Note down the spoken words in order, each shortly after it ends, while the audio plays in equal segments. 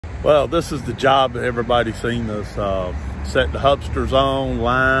Well, this is the job that everybody's seen us set the hubsters on,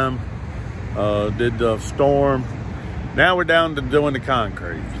 lime, did the storm. Now we're down to doing the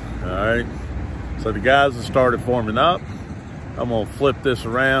concrete, all right? So the guys have started forming up. I'm gonna flip this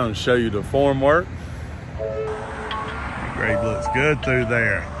around and show you the form work. The grade looks good through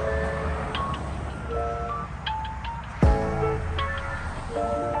there.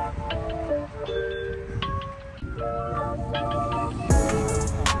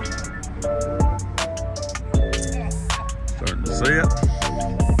 Starting to see it.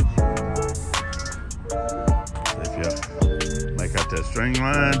 If you make out that string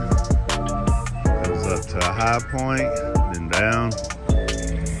line, goes up to a high point, then down.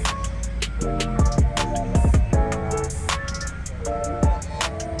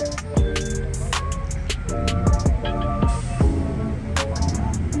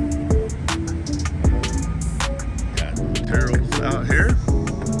 Got materials out here.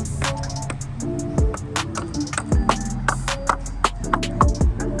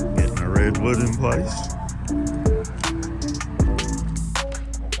 Getting our redwood in place.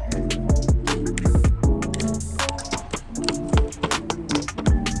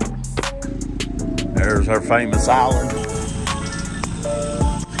 There's our famous island.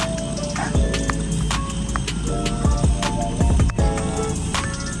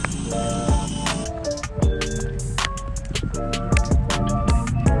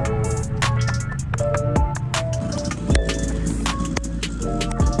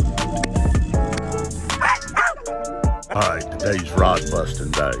 All right, today's rod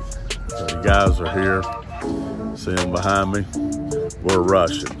busting day. So you guys are here. See them behind me? We're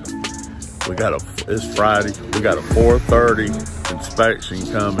rushing. It's Friday, we got a 4:30 inspection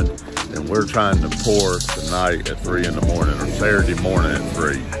coming, and we're trying to pour tonight at 3 in the morning, or Saturday morning at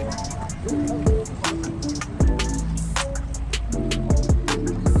 3.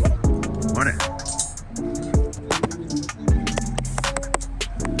 Morning.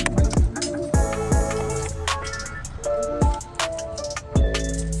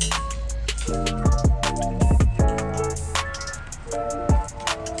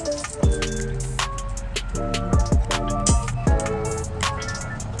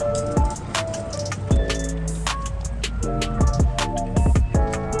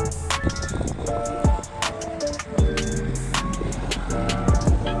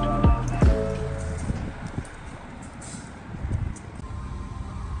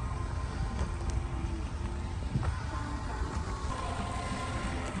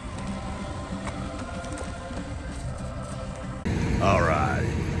 All right,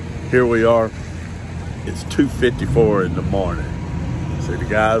 here we are. It's 2:54 in the morning. See the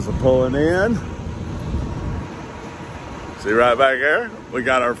guys are pulling in. See right back there, we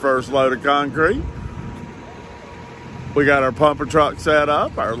got our first load of concrete. We got our pumper truck set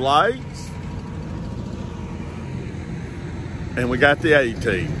up, our lights, and we got the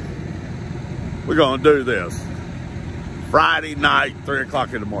A-team. We're gonna do this Friday night, 3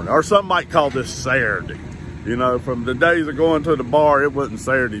 o'clock in the morning, or some might call this Saturday. You know, from the days of going to the bar, it wasn't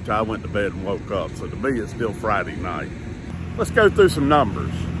Saturday till I went to bed and woke up. So to me, it's still Friday night. Let's go through some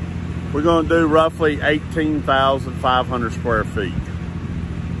numbers. We're gonna do roughly 18,500 square feet,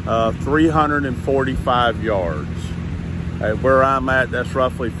 345 yards. Where I'm at, that's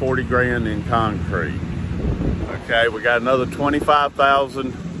roughly 40 grand in concrete. Okay, we got another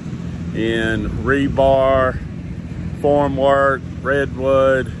 25,000 in rebar, formwork,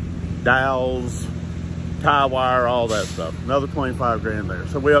 redwood, dowels, tie wire, all that stuff. Another 25 grand there.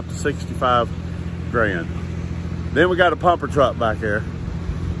 So we're up to 65 grand. Then we got a pumper truck back here.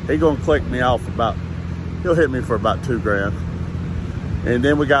 He gonna click me off he'll hit me for about 2 grand. And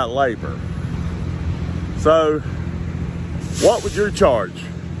then we got labor. So what would you charge?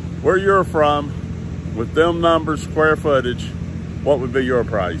 Where you're from, with them numbers, square footage, what would be your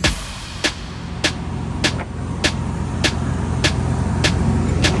price?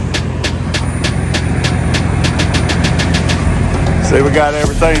 See, we got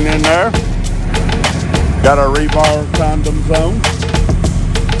everything in there. Got our rebar condom zone.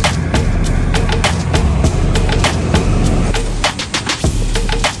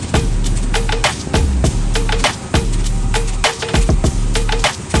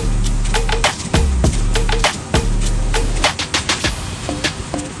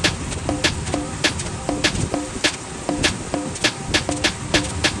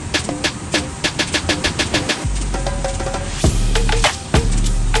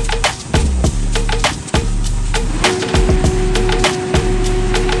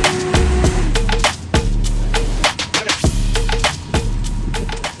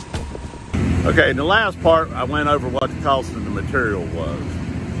 Okay, in the last part, I went over what the cost of the material was.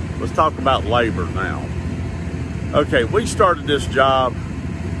 let's talk about labor now. Okay, we started this job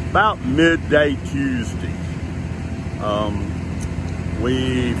about midday Tuesday.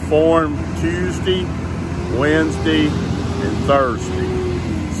 We formed Tuesday, Wednesday, and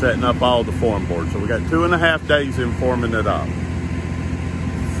Thursday, setting up all the form boards. So we got 2.5 days in forming it up.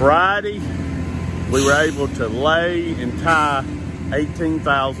 Friday, we were able to lay and tie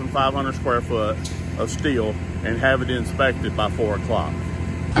 18,500 square foot of steel and have it inspected by 4 o'clock.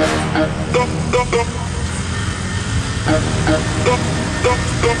 Look at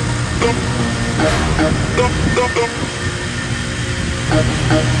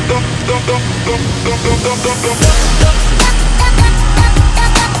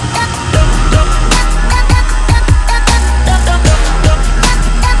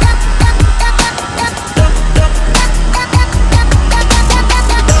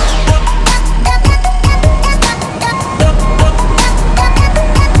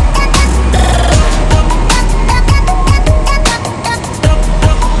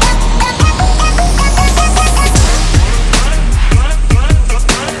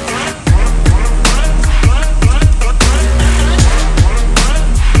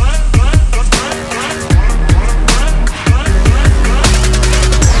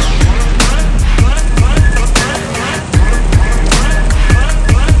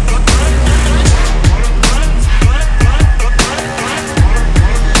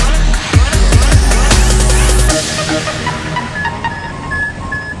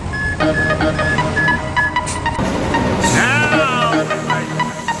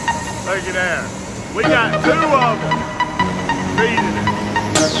there. We got 2 of them feeding it.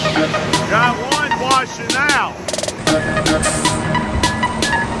 Got one washing out.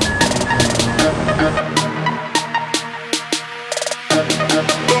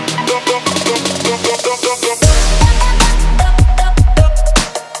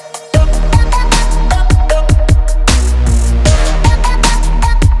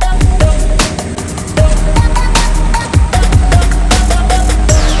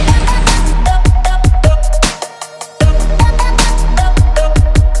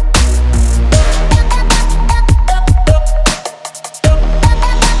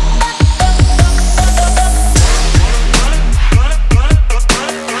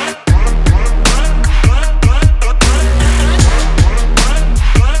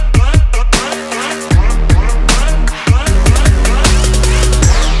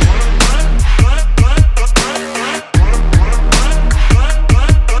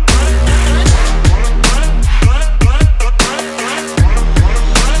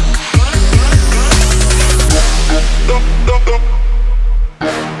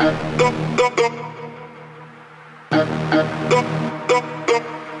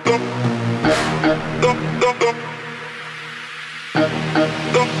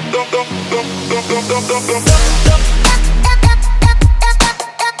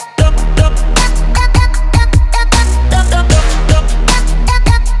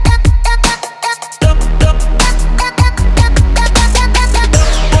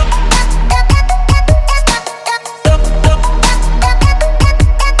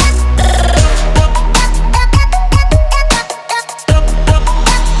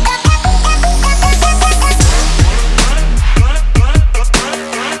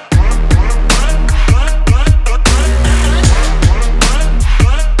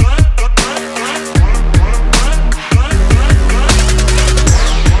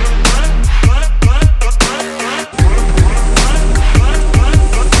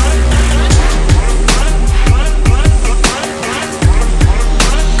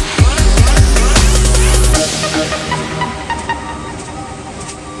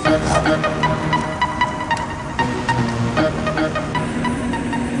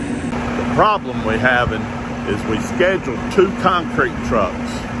 Problem we're having is we scheduled 2 concrete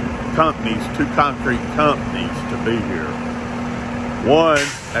trucks, two concrete companies to be here. One,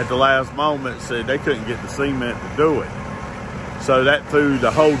 at the last moment, said they couldn't get the cement to do it. So that threw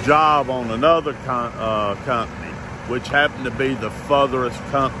the whole job on another company, which happened to be the furthest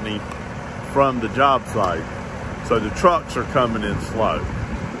company from the job site. So the trucks are coming in slow.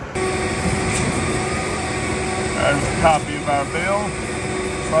 There's a copy of our bill.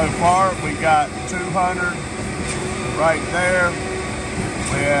 So far, we got 200 right there.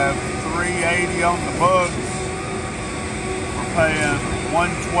 We have 380 on the books. We're paying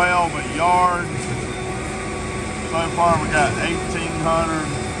 $112 a yard. So far, we got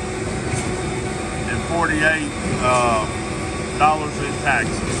 $1,848 in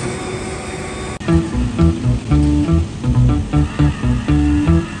taxes.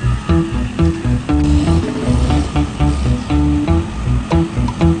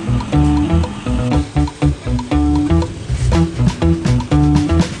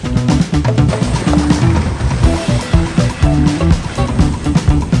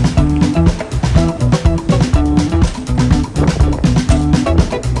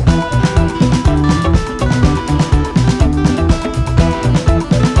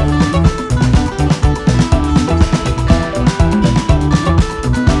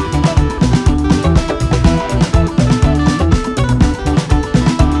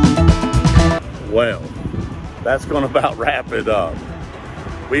 Well, that's gonna about wrap it up.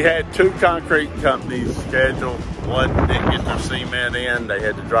 We had 2 concrete companies scheduled. One didn't get their cement in, they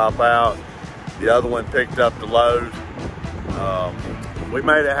had to drop out. The other one picked up the load. We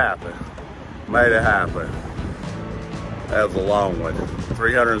made it happen. Made it happen. That was a long one.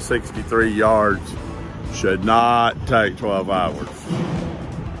 363 yards. Should not take 12 hours.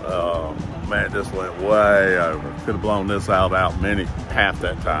 Man, this went way over. Could have blown this out half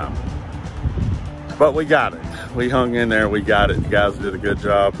that time. But we got it. We hung in there, we got it. You guys did a good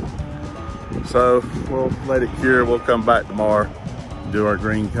job. So we'll let it cure. We'll come back tomorrow, do our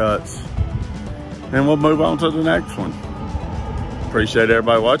green cuts, and we'll move on to the next one. Appreciate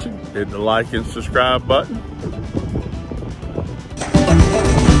everybody watching. Hit the like and subscribe button.